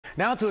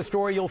Now to a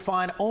story you'll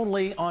find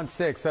only on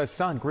 6. A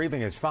son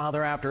grieving his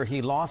father after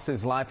he lost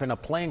his life in a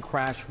plane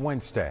crash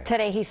Wednesday.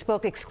 Today he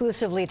spoke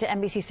exclusively to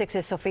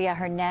NBC6's Sofia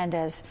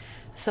Hernandez.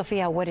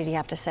 Sofia, what did he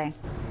have to say?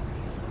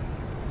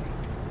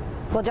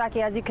 Well,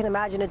 Jackie, as you can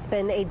imagine, it's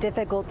been a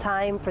difficult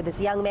time for this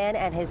young man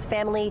and his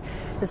family.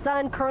 The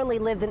son currently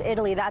lives in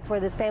Italy. That's where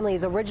this family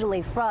is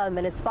originally from.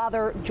 And his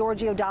father,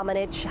 Giorgio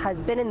Dominic,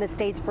 has been in the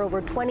States for over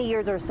 20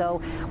 years or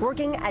so,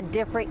 working at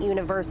different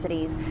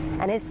universities.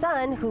 And his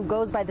son, who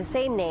goes by the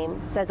same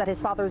name, says that his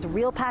father's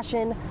real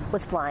passion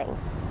was flying.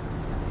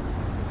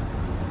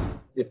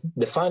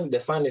 The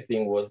funny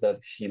thing was that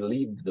he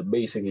lived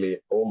basically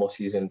almost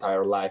his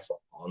entire life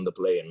on the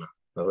plane.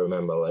 I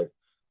remember, like,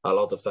 a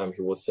lot of time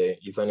he would say,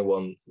 if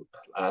anyone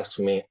asks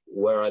me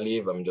where I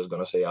live, I'm just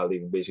going to say I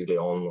live basically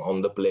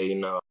on the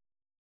plane.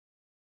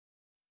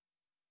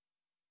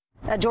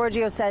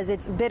 Giorgio says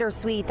it's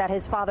bittersweet that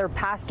his father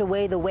passed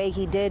away the way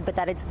he did, but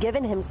that it's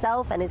given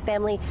himself and his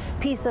family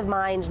peace of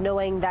mind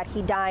knowing that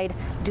he died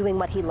doing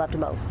what he loved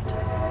most.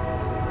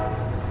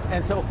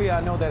 And Sophia,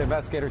 I know that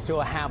investigators still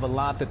have a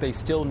lot that they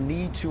still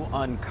need to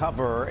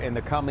uncover in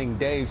the coming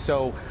days.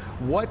 So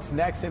what's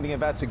next in the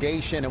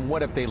investigation and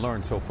what have they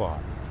learned so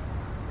far?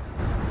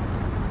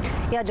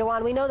 Yeah,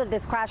 Joanne, we know that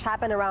this crash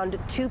happened around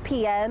 2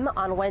 p.m.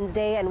 on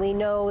Wednesday, and we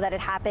know that it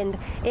happened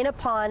in a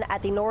pond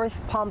at the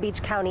North Palm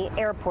Beach County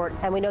Airport.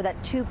 And we know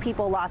that 2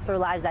 people lost their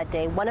lives that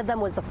day. One of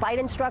them was the flight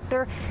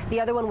instructor.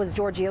 The other one was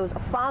Giorgio's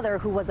father,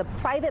 who was a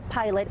private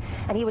pilot,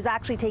 and he was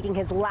actually taking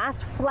his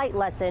last flight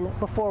lesson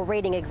before a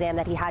rating exam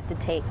that he had to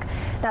take.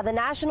 Now, the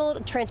National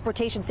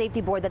Transportation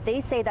Safety Board, that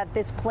they say that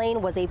this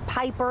plane was a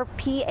Piper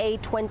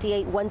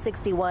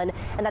PA-28161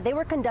 and that they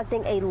were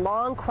conducting a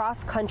long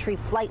cross-country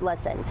flight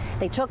lesson.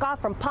 They took off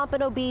from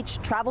Pompano Beach,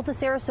 traveled to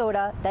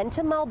Sarasota, then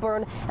to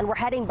Melbourne, and were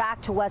heading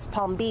back to West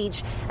Palm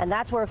Beach. And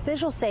that's where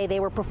officials say they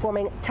were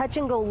performing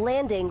touch-and-go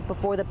landing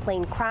before the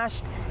plane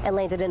crashed and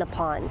landed in a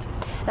pond.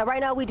 Now,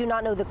 right now, we do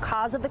not know the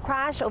cause of the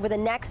crash. Over the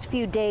next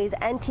few days,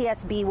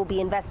 NTSB will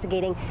be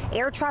investigating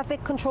air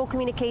traffic control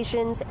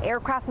communications,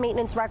 aircraft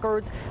maintenance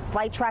records,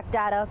 flight track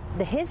data,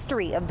 the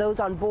history of those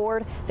on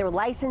board, their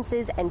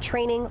licenses and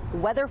training,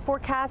 weather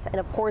forecasts, and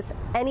of course,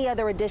 any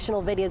other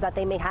additional videos that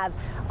they may have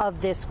of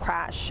this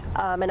crash.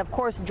 And of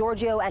course,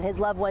 Giorgio and his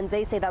loved ones,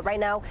 they say that right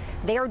now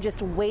they are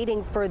just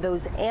waiting for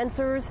those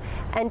answers.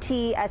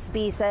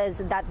 NTSB says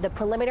that the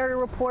preliminary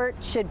report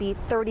should be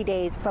 30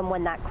 days from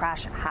when that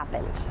crash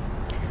happened.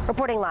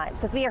 Reporting live,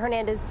 Sofia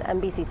Hernandez,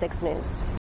 NBC6 News.